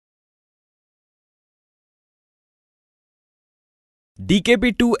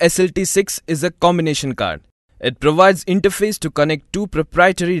DKP2+SLT6 is a combination card. It provides interface to connect 2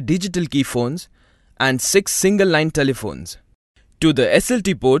 proprietary digital key phones and 6 single-line telephones. To the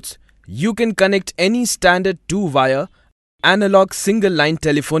SLT ports, you can connect any standard 2-wire analog single-line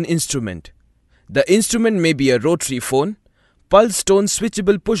telephone instrument. The instrument may be a rotary phone, pulse tone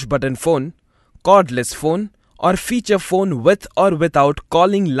switchable push-button phone, cordless phone, or feature phone with or without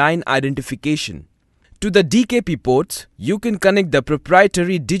calling line identification. To the DKP ports, you can connect the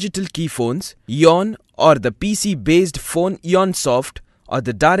proprietary digital key phones, ION, or the PC-based phone ION Soft, or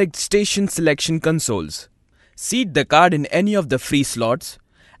the direct station selection consoles. Seat the card in any of the free slots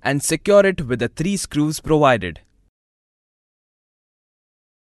and secure it with the 3 screws provided.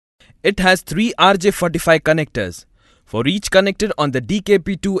 It has 3 RJ45 connectors. For each connector on the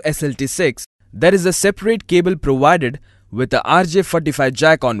DKP2+SLT6, there is a separate cable provided with a RJ45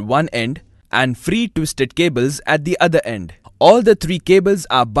 jack on one end and free twisted cables at the other end. All the 3 cables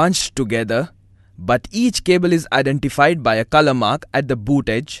are bunched together, but each cable is identified by a color mark at the boot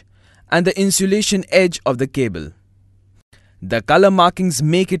edge and the insulation edge of the cable. The color markings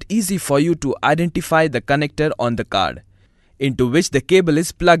make it easy for you to identify the connector on the card, into which the cable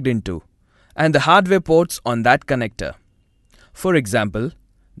is plugged into, and the hardware ports on that connector. For example,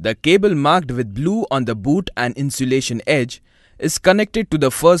 the cable marked with blue on the boot and insulation edge is connected to the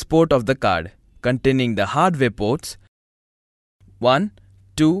first port of the card, containing the hardware ports 1,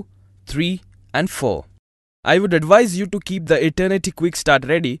 2, 3 and 4. I would advise you to keep the Eternity Quick Start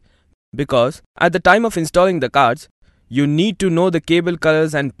ready because at the time of installing the cards, you need to know the cable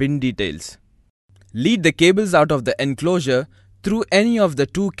colors and pin details. Lead the cables out of the enclosure through any of the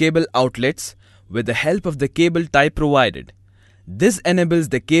 2 cable outlets with the help of the cable tie provided. This enables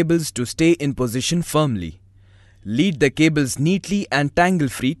the cables to stay in position firmly. Lead the cables neatly and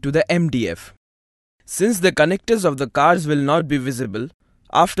tangle-free to the MDF. Since the connectors of the cards will not be visible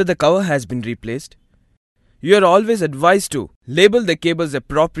after the cover has been replaced, you are always advised to label the cables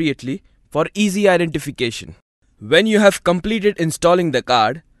appropriately for easy identification. When you have completed installing the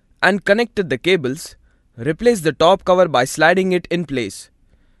card and connected the cables, replace the top cover by sliding it in place.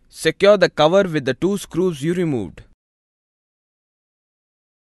 Secure the cover with the 2 screws you removed.